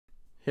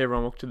Hey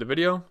everyone, welcome to the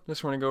video.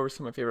 Just want to go over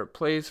some of my favorite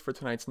plays for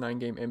tonight's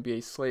 9-game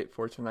NBA slate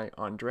for tonight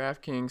on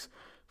Draftkings.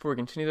 Before we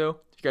continue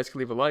though, if you guys could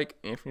leave a like,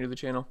 and if you're new to the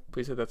channel,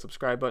 please hit that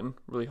subscribe button.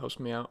 Really helps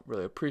me out,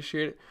 really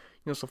appreciate it.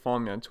 You can also follow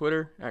me on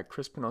Twitter at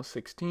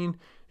ChrisPennell16. And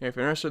if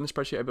you're interested in the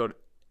spreadsheet I build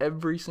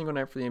every single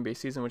night for the NBA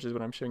season, which is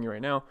what I'm showing you right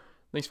now,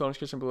 links in the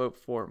description below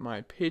for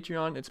my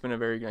Patreon. It's been a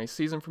very nice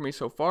season for me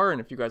so far,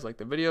 and if you guys like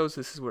the videos,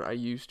 this is what I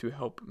use to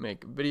help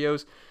make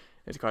videos.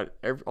 It's got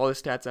all the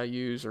stats I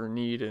use or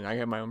need, and I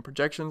have my own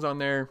projections on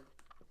there.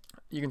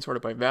 You can sort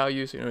it by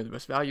value, so you know who the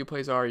best value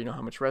plays are, you know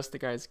how much rest the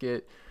guys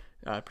get,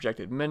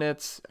 projected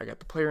minutes. I got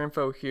the player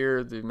info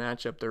here, the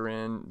matchup they're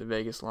in, the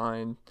Vegas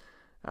line,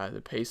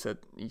 the pace that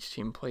each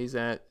team plays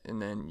at,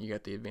 and then you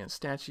got the advanced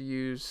stats you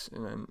use,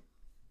 and then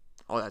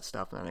all that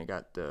stuff. And then I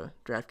got the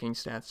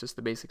DraftKings stats, just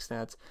the basic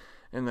stats,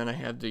 and then I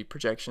have the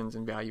projections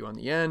and value on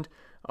the end.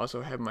 I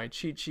also have my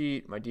cheat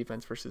sheet, my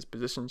defense versus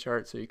position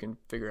chart, so you can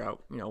figure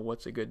out, you know,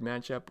 what's a good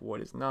matchup, what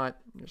is not.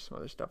 There's some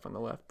other stuff on the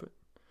left, but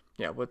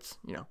yeah, what's,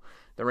 you know,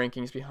 the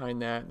rankings behind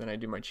that. Then I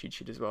do my cheat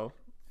sheet as well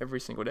every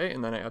single day,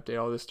 and then I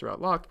update all this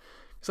throughout lock.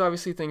 So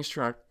obviously things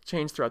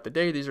change throughout the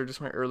day. These are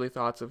just my early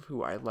thoughts of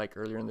who I like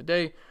earlier in the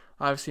day.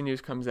 Obviously news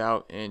comes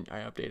out and I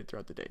update it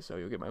throughout the day, so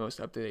you'll get my most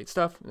up-to-date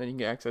stuff, and then you can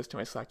get access to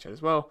my Slack chat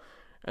as well.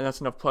 And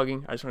that's enough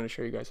plugging. I just wanted to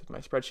show you guys with my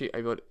spreadsheet.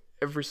 I build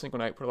every single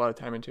night, put a lot of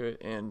time into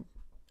it, and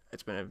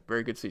it's been a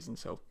very good season.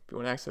 So if you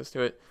want access to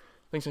it,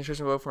 links in the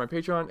description below for my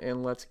Patreon,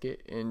 and let's get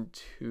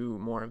into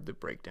more of the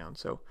breakdown.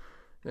 So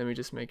let me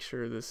just make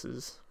sure this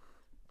is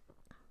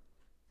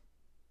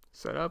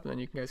set up, and then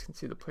you guys can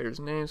see the players'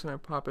 names when I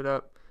pop it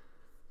up.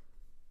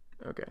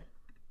 Okay.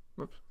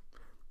 Whoops.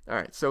 All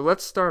right, so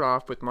let's start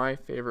off with my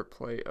favorite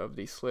play of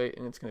the slate,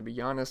 and it's going to be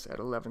Giannis at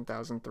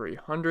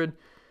 11,300.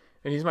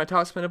 And he's my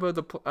top spin up of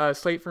the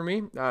slate for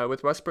me,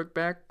 with Westbrook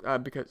back,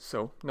 because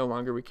no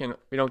longer we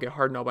don't get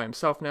Harden all by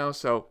himself now,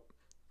 so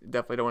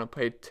definitely don't want to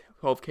play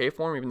 12K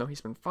for him, even though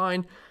he's been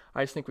fine.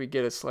 I just think we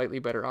get a slightly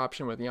better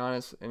option with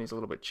Giannis, and he's a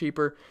little bit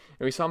cheaper.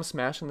 And we saw him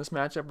smash in this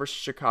matchup versus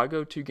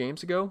Chicago 2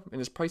 games ago, and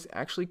his price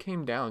actually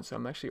came down, so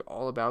I'm actually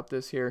all about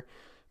this here.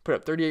 Put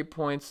up 38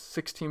 points,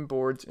 16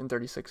 boards in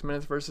 36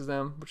 minutes versus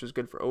them, which is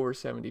good for over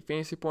 70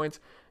 fantasy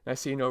points. And I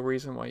see no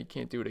reason why you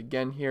can't do it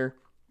again here.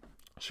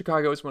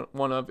 Chicago is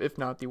one of, if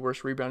not the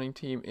worst rebounding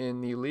team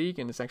in the league,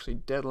 and it's actually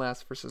dead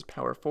last versus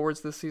power forwards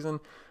this season,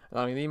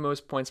 allowing the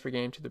most points per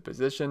game to the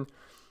position.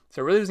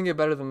 So it really doesn't get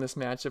better than this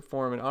matchup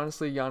for him, and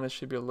honestly, Giannis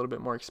should be a little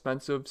bit more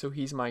expensive, so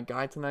he's my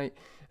guy tonight.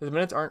 His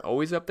minutes aren't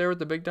always up there with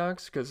the big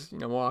dogs, because you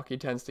know Milwaukee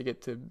tends to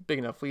get to big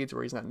enough leads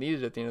where he's not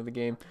needed at the end of the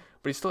game,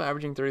 but he's still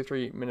averaging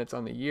 33 minutes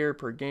on the year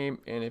per game,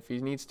 and if he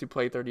needs to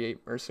play 38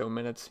 or so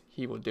minutes,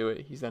 he will do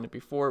it. He's done it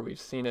before. We've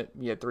seen it.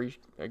 He had three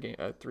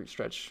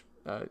stretch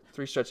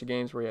of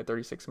games where he had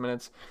 36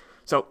 minutes,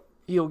 so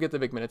he'll get the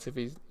big minutes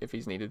if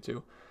he's needed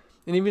to.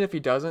 And even if he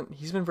doesn't,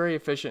 he's been very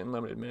efficient in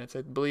limited minutes.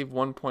 I believe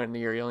 1 point in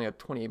the year he only had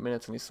 28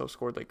 minutes and he still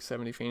scored like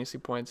 70 fantasy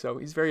points. So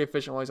he's very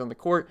efficient while he's on the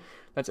court.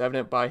 That's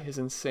evident by his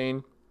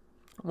insane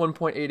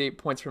 1.88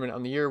 points per minute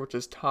on the year, which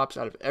is tops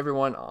out of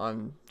everyone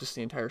on just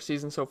the entire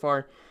season so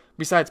far.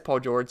 Besides Paul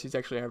George, he's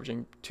actually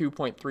averaging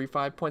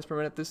 2.35 points per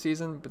minute this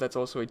season, but that's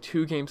also a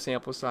 2-game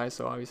sample size,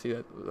 so obviously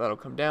that'll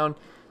come down.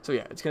 So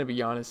yeah, it's going to be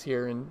Giannis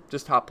here, and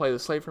just top play of the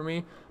slate for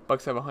me.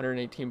 Bucks have a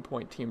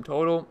 118-point team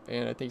total,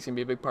 and I think he's going to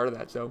be a big part of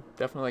that. So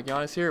definitely like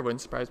Giannis here. It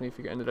wouldn't surprise me if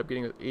he ended up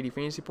getting 80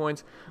 fantasy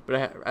points,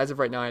 but as of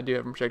right now, I do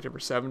have him projected for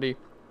 70,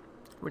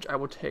 which I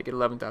will take at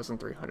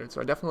 11,300.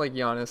 So I definitely like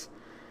Giannis.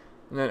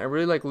 And then I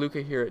really like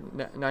Luka here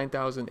at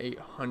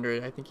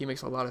 9,800. I think he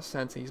makes a lot of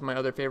sense. He's my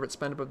other favorite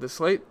spend up of the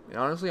slate. And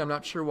honestly, I'm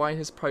not sure why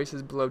his price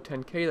is below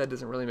 10K. That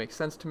doesn't really make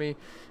sense to me.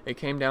 It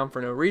came down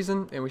for no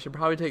reason, and we should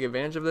probably take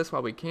advantage of this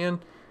while we can,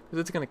 because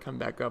it's going to come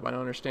back up. I don't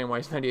understand why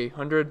he's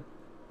 9,800.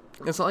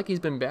 It's not like he's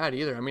been bad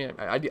either. I mean,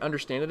 I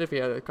understand it if he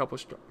had a couple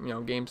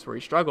games where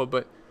he struggled,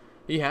 but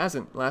he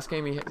hasn't. Last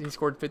game he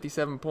scored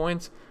 57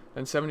 points,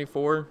 then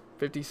 74,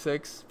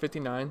 56,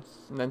 59,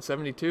 and then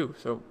 72.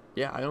 So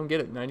yeah, I don't get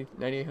it.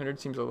 9,800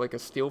 seems like a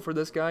steal for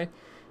this guy.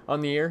 On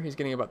the year, he's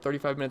getting about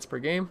 35 minutes per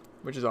game,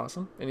 which is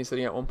awesome. And he's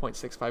sitting at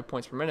 1.65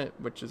 points per minute,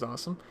 which is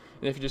awesome.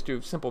 And if you just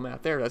do simple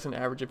math there, that's an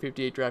average of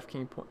 58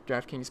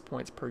 DraftKings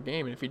points per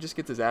game. And if he just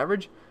gets his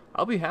average,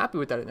 I'll be happy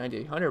with that at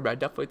 9,800. But I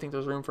definitely think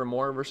there's room for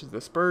more versus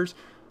the Spurs.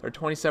 They're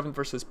 27th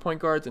versus point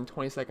guards and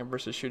 22nd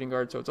versus shooting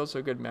guards. So it's also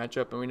a good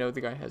matchup. And we know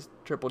the guy has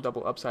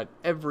triple-double upside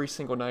every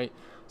single night.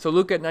 So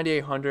Luka at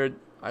 9,800.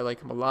 I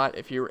like him a lot.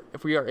 If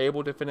we are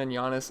able to fit in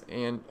Giannis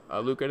and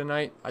Luka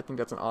tonight, I think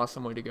that's an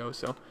awesome way to go.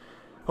 So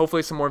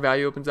hopefully some more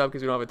value opens up,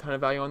 because we don't have a ton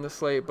of value on this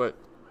slate, but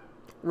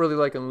really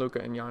liking Luka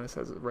and Giannis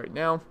as of right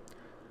now.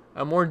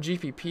 A more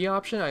GPP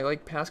option, I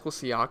like Pascal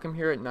Siakam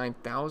here at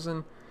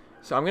 9,000.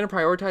 So I'm going to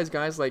prioritize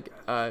guys like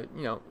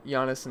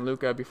Giannis and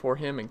Luka before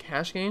him in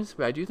cash games,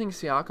 but I do think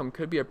Siakam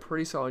could be a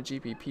pretty solid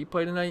GPP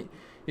play tonight.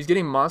 He's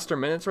getting monster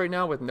minutes right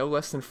now with no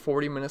less than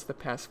 40 minutes the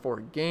past 4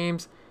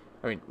 games.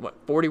 I mean, what,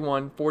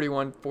 41,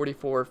 41,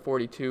 44,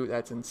 42,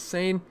 that's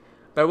insane.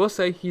 But I will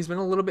say he's been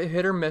a little bit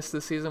hit or miss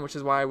this season, which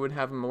is why I would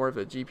have him more of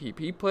a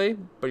GPP play.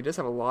 But he does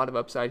have a lot of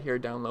upside here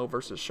down low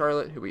versus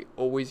Charlotte, who we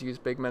always use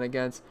big men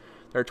against.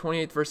 They're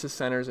 28th versus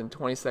centers and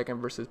 22nd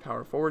versus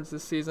power forwards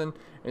this season,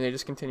 and they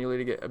just continually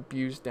to get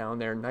abused down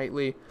there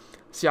nightly.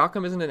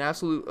 Siakam isn't an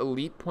absolute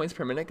elite points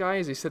per minute guy,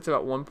 as he sits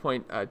about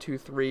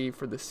 1.23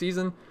 for the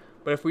season.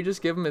 But if we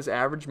just give him his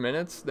average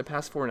minutes the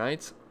past 4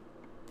 nights,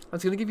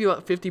 it's going to give you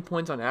about 50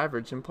 points on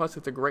average, and plus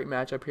it's a great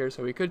matchup here,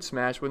 so he could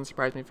smash. Wouldn't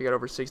surprise me if he got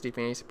over 60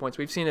 fantasy points.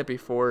 We've seen it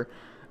before.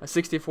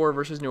 64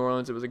 versus New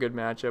Orleans, it was a good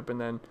matchup,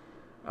 and then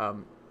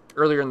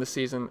earlier in the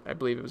season, I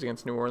believe it was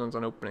against New Orleans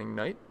on opening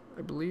night,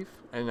 I believe,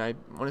 and I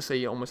want to say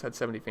he almost had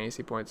 70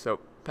 fantasy points.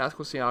 So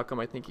Pascal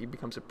Siakam, I think he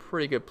becomes a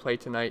pretty good play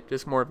tonight,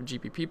 just more of a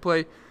GPP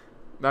play,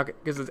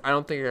 because I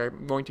don't think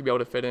I'm going to be able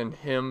to fit in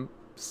him,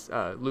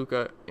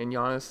 Luka, and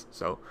Giannis,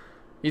 so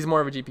he's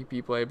more of a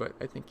GPP play, but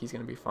I think he's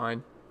going to be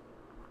fine.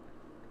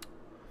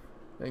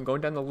 Then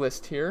going down the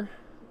list here,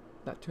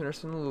 not too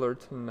interested in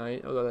Lillard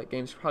tonight, although that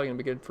game's probably going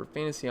to be good for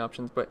fantasy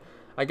options, but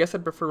I guess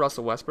I'd prefer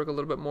Russell Westbrook a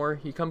little bit more.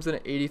 He comes in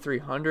at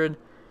 8,300.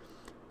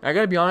 I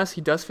got to be honest,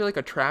 he does feel like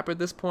a trap at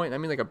this point. I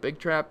mean, like a big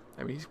trap.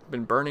 I mean, he's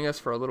been burning us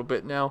for a little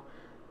bit now,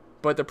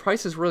 but the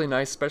price is really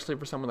nice, especially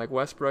for someone like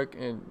Westbrook,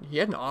 and he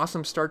had an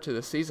awesome start to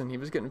the season. He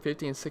was getting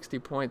 50 and 60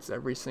 points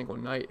every single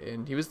night,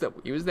 and he was the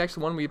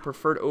actual one we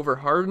preferred over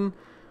Harden.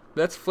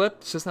 That's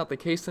flipped. It's just not the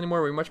case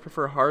anymore. We much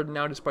prefer Harden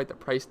now, despite the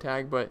price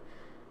tag, but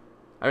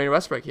I mean,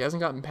 Westbrook, he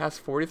hasn't gotten past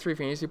 43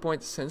 fantasy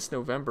points since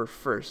November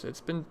 1st.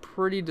 It's been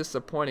pretty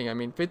disappointing. I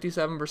mean,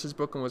 57 versus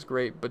Brooklyn was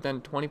great, but then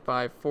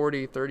 25,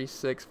 40,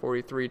 36,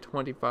 43,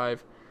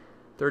 25,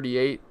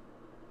 38.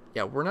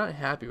 Yeah, we're not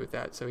happy with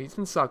that. So he's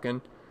been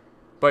sucking,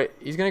 but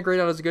he's going to grade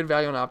out as a good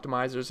value on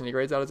optimizers, and he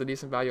grades out as a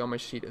decent value on my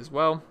sheet as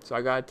well. So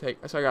I got to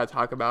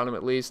talk about him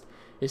at least.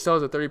 He still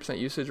has a 30%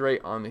 usage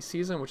rate on the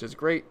season, which is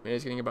great. And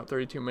he's getting about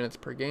 32 minutes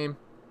per game.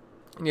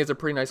 And he has a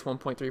pretty nice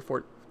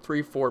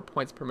 1.34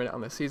 points per minute on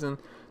the season.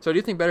 So I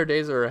do think better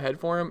days are ahead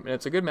for him, and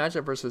it's a good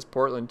matchup versus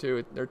Portland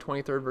too. They're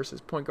 23rd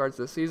versus point guards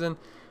this season,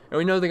 and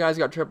we know the guy's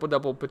got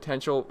triple-double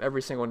potential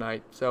every single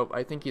night. So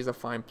I think he's a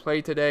fine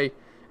play today.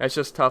 It's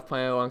just tough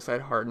playing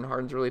alongside Harden.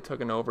 Harden's really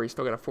taken over. He's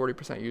still got a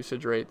 40%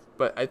 usage rate,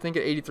 but I think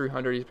at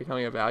 8,300 he's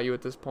becoming a value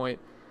at this point.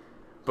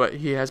 But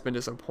he has been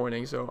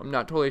disappointing, so I'm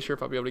not totally sure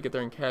if I'll be able to get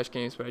there in cash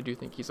games, but I do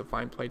think he's a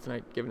fine play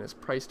tonight given his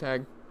price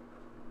tag.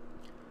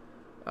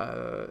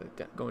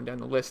 Going down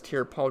the list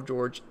here, Paul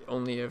George,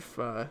 only if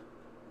Kawhi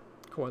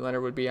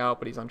Leonard would be out,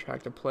 but he's on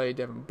track to play.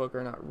 Devin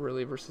Booker, not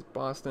really, versus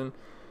Boston.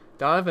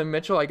 Donovan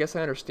Mitchell, I guess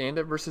I understand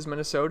it, versus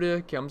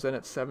Minnesota, comes in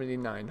at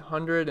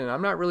 7,900, and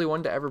I'm not really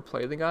one to ever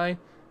play the guy.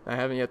 I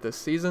haven't yet this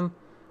season,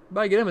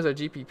 but I get him as a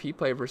GPP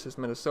play versus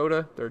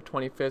Minnesota. They're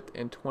 25th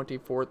and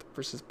 24th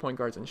versus point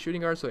guards and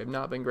shooting guards, so they've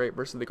not been great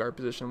versus the guard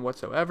position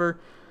whatsoever.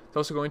 It's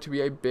also going to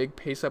be a big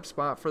pace-up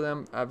spot for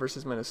them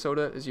versus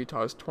Minnesota, as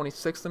Utah is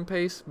 26th in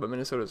pace, but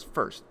Minnesota is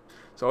first.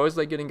 So I always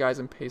like getting guys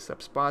in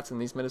pace-up spots,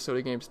 and these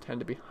Minnesota games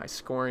tend to be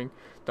high-scoring.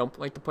 Don't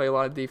like to play a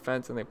lot of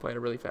defense, and they play at a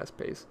really fast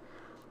pace.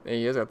 And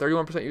he has a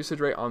 31% usage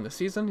rate on the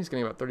season. He's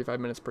getting about 35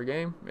 minutes per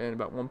game and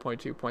about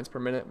 1.2 points per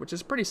minute, which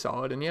is pretty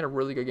solid. And he had a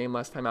really good game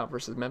last time out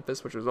versus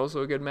Memphis, which was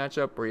also a good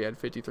matchup, where he had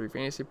 53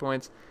 fantasy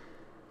points.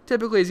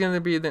 Typically, he's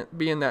going to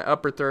be in that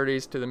upper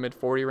 30s to the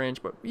mid-40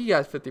 range, but he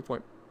got 50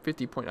 point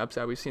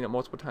upside. We've seen it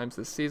multiple times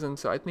this season,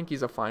 so I think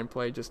he's a fine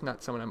play, just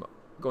not someone I'm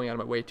going out of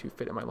my way to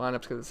fit in my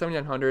lineups, because at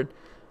 7,900,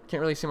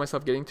 can't really see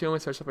myself getting to him,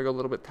 especially if I go a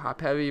little bit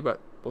top heavy, but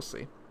we'll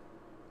see.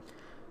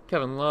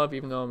 Kevin Love,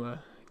 even though I'm a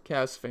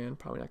Cavs fan,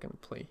 probably not going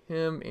to play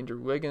him. Andrew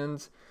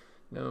Wiggins,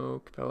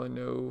 no. Capella,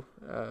 no.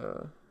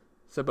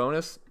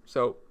 Sabonis.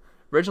 So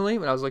originally,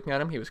 when I was looking at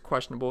him, he was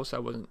questionable, so I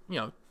wasn't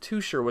too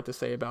sure what to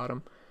say about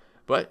him,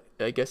 but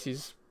I guess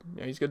he's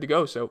good to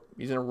go. So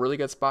he's in a really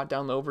good spot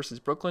down low versus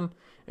Brooklyn,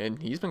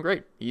 and he's been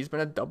great. He's been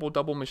a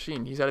double-double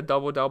machine. He's had a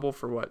double-double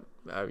for what?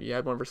 He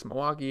had one versus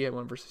Milwaukee, he had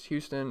one versus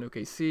Houston,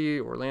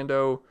 OKC,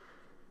 Orlando,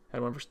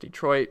 had one versus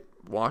Detroit,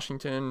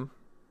 Washington,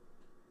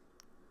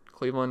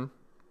 Cleveland,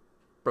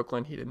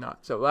 Brooklyn. He did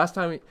not. So last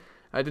time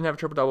I didn't have a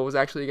triple-double was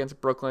actually against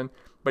Brooklyn,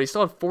 but he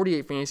still had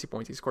 48 fantasy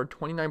points. He scored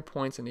 29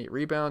 points and 8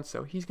 rebounds,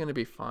 so he's going to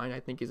be fine.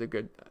 I think he's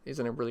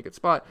in a really good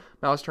spot.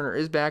 Miles Turner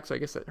is back, so I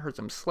guess that hurts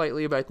him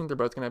slightly, but I think they're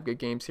both going to have good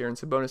games here, and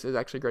Sabonis is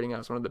actually grading out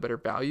as one of the better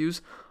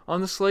values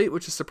on the slate,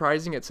 which is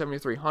surprising at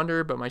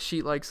 7,300, but my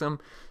sheet likes him,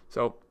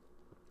 so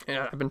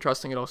yeah, I've been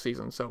trusting it all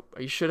season, so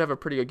he should have a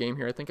pretty good game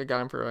here. I think I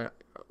got him for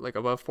like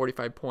above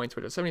 45 points,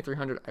 but at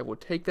 7,300, I will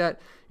take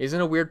that. He's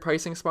in a weird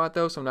pricing spot,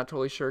 though, so I'm not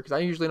totally sure, because I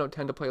usually don't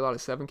tend to play a lot of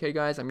 7K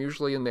guys. I'm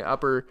usually in the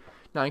upper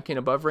 9K and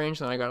above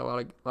range, and I got a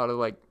lot of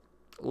like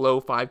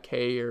low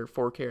 5K or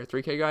 4K or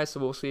 3K guys, so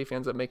we'll see if he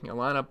ends up making a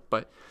lineup.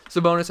 But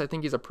Sabonis, I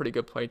think he's a pretty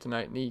good play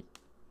tonight, and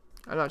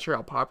I'm not sure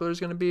how popular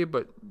he's going to be,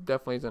 but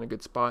definitely is in a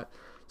good spot.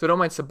 So I don't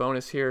mind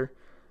Sabonis here.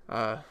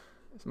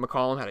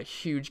 McCollum had a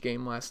huge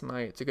game last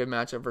night. It's a good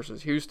matchup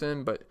versus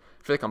Houston, but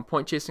I feel like I'm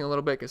point chasing a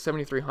little bit, because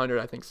 7,300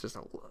 I think is just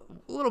a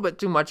little bit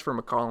too much for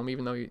McCollum,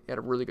 even though he had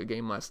a really good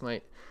game last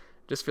night.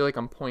 Just feel like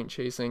I'm point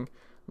chasing.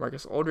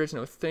 Marcus Aldridge,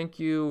 no thank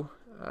you.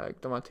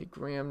 Devontae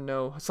Graham,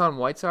 no. Hassan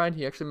Whiteside,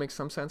 he actually makes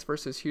some sense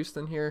versus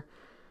Houston here.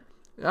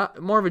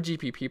 More of a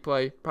GPP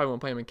play. Probably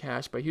won't play him in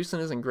cash, but Houston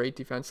isn't great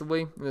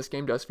defensively. And this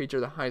game does feature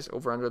the highest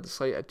over-under of the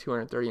slate at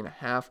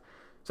 230.5.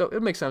 So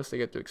it makes sense to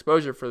get the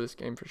exposure for this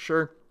game for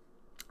sure.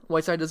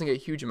 Whiteside doesn't get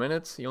huge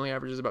minutes. He only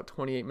averages about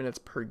 28 minutes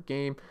per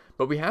game.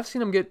 But we have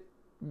seen him get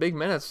big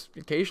minutes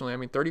occasionally. I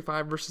mean,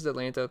 35 versus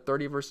Atlanta,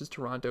 30 versus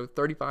Toronto,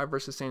 35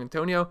 versus San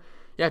Antonio.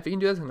 Yeah, if he can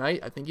do that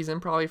tonight, I think he's in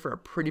probably for a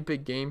pretty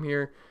big game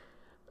here.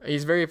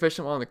 He's very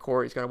efficient while on the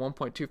court. He's got a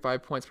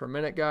 1.25 points per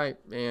minute guy,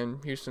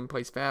 and Houston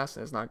plays fast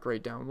and is not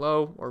great down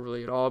low or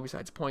really at all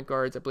besides point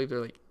guards. I believe they're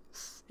like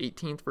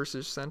 18th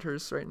versus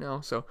centers right now.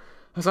 So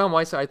Hassan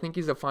Whiteside, I think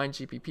he's a fine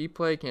GPP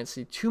play. Can't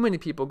see too many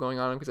people going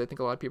on him because I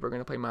think a lot of people are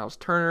going to play Miles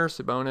Turner,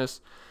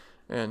 Sabonis,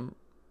 and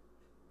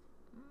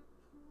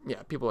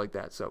yeah, people like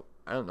that. So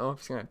I don't know if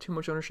he's going to have too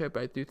much ownership,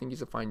 but I do think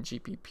he's a fine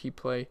GPP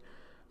play.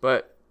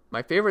 But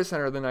my favorite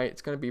center of the night,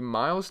 it's going to be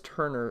Miles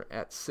Turner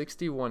at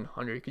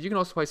 6,100 because you can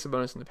also play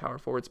Sabonis in the power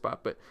forward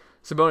spot. But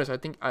Sabonis, I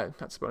think, not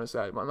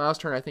Sabonis, Miles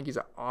Turner, I think he's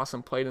an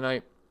awesome play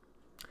tonight.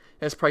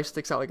 His price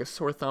sticks out like a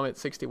sore thumb at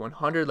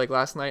 6,100. Like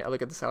last night, I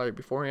look at the salary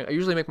beforehand. I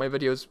usually make my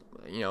videos,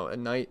 at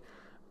night,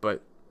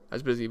 but I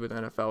was busy with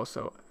NFL,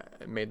 so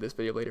I made this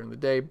video later in the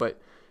day. But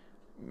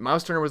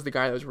Miles Turner was the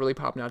guy that was really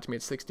popping out to me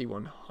at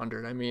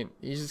 6,100. I mean,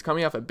 he's just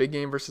coming off a big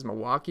game versus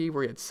Milwaukee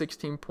where he had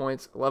 16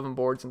 points, 11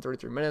 boards in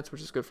 33 minutes,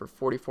 which is good for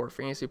 44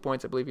 fantasy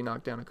points. I believe he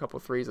knocked down a couple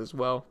threes as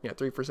well. Yeah,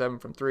 3 for 7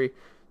 from 3.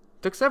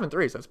 Took 7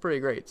 threes. That's pretty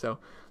great. So,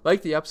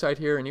 like the upside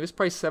here, and he was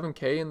priced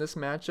 $7K in this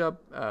matchup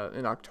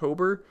in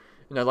October,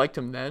 and I liked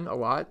him then a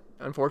lot.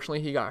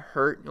 Unfortunately, he got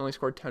hurt. He only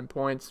scored 10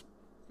 points.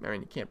 I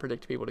mean, you can't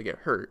predict people to get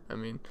hurt.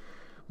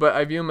 But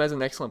I view him as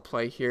an excellent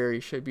play here. He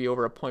should be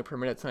over a point per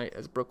minute tonight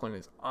as Brooklyn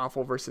is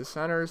awful versus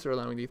centers. They're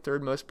allowing the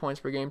third most points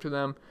per game to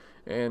them.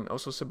 And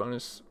also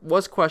Sabonis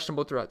was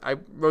questionable throughout. I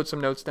wrote some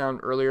notes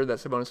down earlier that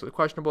Sabonis was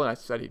questionable, and I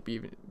said he'd be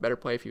even better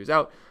play if he was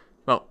out.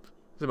 Well,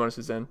 Sabonis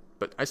is in,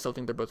 but I still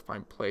think they're both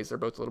fine plays. They're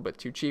both a little bit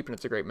too cheap, and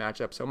it's a great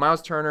matchup. So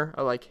Miles Turner,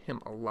 I like him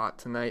a lot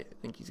tonight. I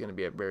think he's going to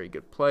be a very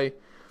good play.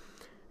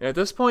 And at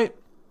this point,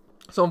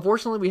 so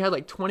unfortunately, we had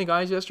like 20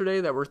 guys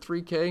yesterday that were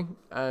 3K.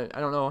 I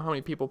don't know how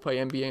many people play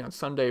NBA on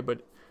Sunday,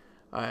 but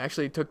I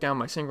actually took down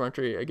my single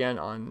entry again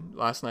on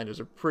last night. It was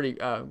a pretty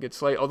good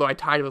slate, although I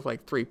tied with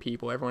like 3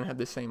 people. Everyone had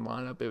the same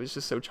lineup. It was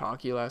just so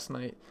chalky last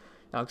night.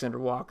 Alexander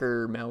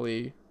Walker,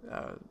 Melly,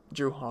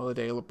 Drew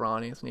Holiday,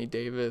 LeBron, Anthony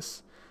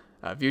Davis,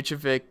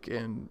 Vucevic,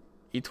 and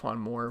Etuan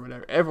Moore,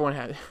 whatever. Everyone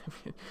had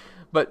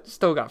but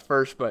still got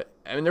first. But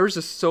I mean, there was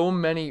just so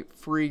many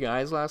free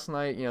guys last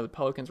night. The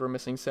Pelicans were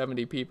missing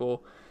 70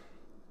 people.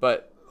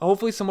 But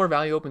hopefully some more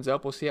value opens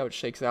up. We'll see how it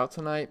shakes out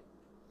tonight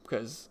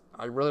because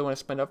I really want to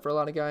spend up for a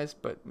lot of guys,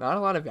 but not a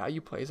lot of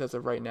value plays as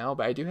of right now.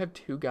 But I do have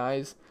 2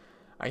 guys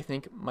I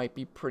think might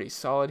be pretty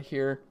solid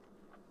here.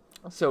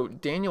 So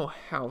Daniel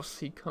House,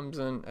 he comes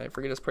in, I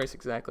forget his price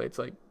exactly. It's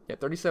like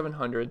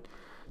 3,700.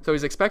 So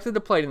he's expected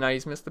to play tonight.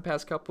 He's missed the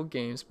past couple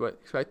games, but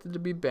expected to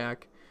be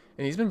back.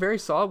 And he's been very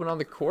solid when on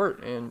the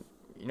court. And,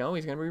 he's going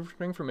to be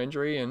returning from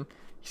injury. And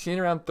he's seen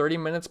around 30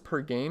 minutes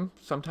per game,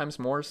 sometimes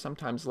more,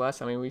 sometimes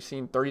less. I mean, we've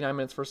seen 39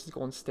 minutes versus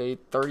Golden State,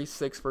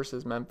 36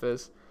 versus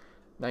Memphis,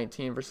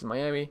 19 versus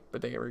Miami,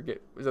 but they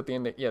was at the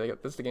end.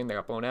 That's the game they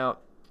got blown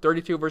out.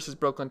 32 versus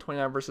Brooklyn,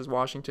 29 versus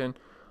Washington.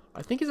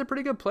 I think he's a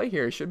pretty good play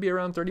here. He should be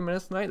around 30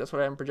 minutes tonight. That's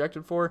what I am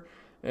projected for.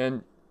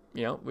 And,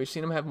 we've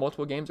seen him have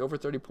multiple games over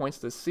 30 points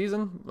this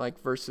season,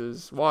 like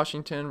versus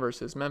Washington,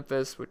 versus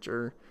Memphis,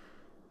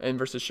 and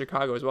versus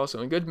Chicago as well. So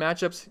in good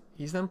matchups,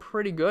 he's done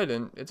pretty good,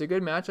 and it's a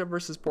good matchup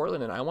versus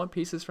Portland, and I want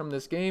pieces from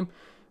this game.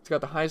 It's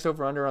got the highest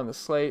over-under on the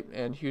slate,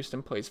 and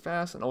Houston plays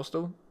fast, and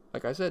also,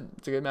 like I said,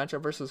 it's a good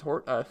matchup versus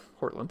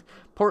Portland.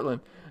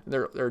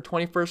 They're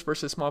 21st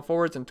versus small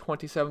forwards and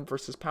 27th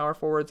versus power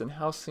forwards, and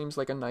House seems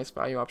like a nice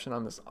value option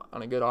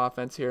on a good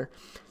offense here.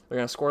 They're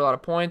going to score a lot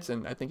of points,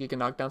 and I think he can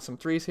knock down some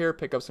threes here,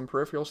 pick up some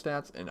peripheral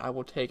stats, and I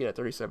will take it at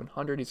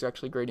 3,700. He's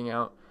actually grading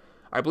out,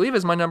 I believe,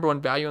 is my number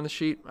 1 value on the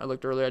sheet. I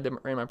looked earlier, I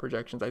ran my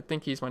projections. I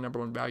think he's my number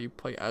 1 value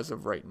play as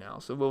of right now.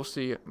 So we'll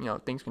see.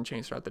 Things can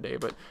change throughout the day.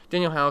 But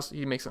Daniel House,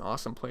 he makes an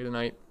awesome play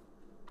tonight.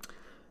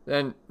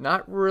 Then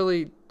not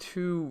really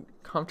too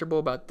comfortable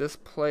about this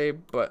play,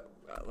 but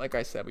like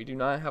I said, we do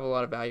not have a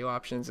lot of value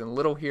options, and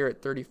little here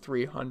at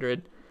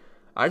 3,300.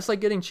 I just like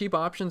getting cheap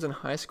options in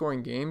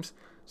high-scoring games.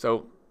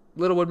 So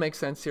little would make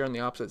sense here on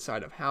the opposite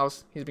side of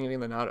House. He's been getting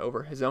the nod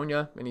over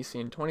Hazonia, and he's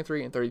seen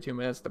 23 and 32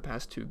 minutes the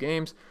past 2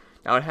 games.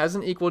 Now, it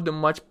hasn't equaled to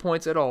much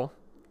points at all.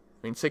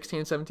 16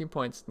 and 17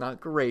 points,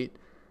 not great.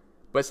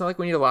 But it's not like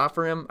we need a lot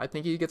for him. I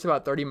think he gets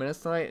about 30 minutes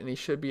tonight, and he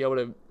should be able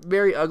to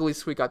very ugly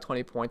squeak out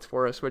 20 points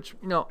for us, which,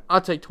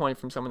 I'll take 20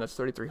 from someone that's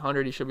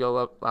 3,300. He should be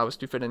able to allow us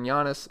to fit in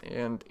Giannis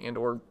and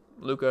or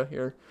Luka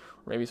here, or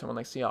maybe someone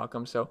like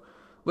Siakam. So,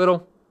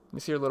 Little,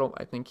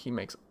 I think he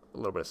makes a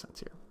little bit of sense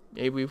here.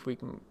 Maybe we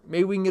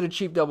can get a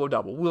cheap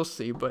double-double. We'll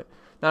see, but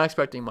not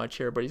expecting much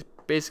here. But he's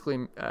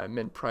basically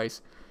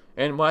mid-price.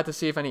 And we'll have to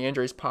see if any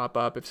injuries pop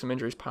up. If some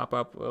injuries pop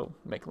up, we'll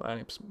make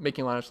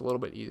making lineups a little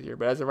bit easier.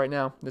 But as of right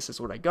now, this is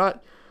what I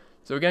got.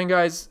 So again,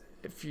 guys,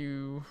 if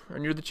you are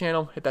new to the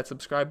channel, hit that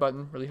subscribe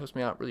button. Really helps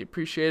me out. Really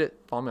appreciate it.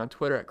 Follow me on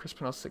Twitter at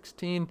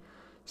ChrisPennell16.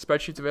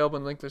 Spreadsheet's available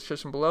in the link to the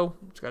description below.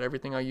 It's got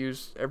everything I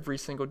use every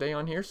single day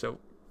on here. So,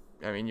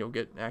 I mean, you'll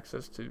get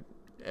access to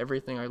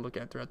everything I look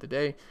at throughout the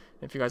day.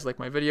 If you guys like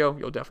my video,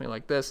 you'll definitely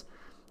like this.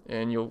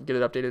 And you'll get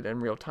it updated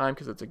in real time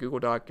because it's a Google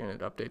Doc and it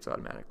updates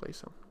automatically.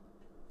 So,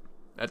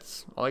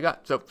 that's all I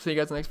got. So, see you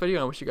guys in the next video.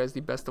 And I wish you guys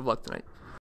the best of luck tonight.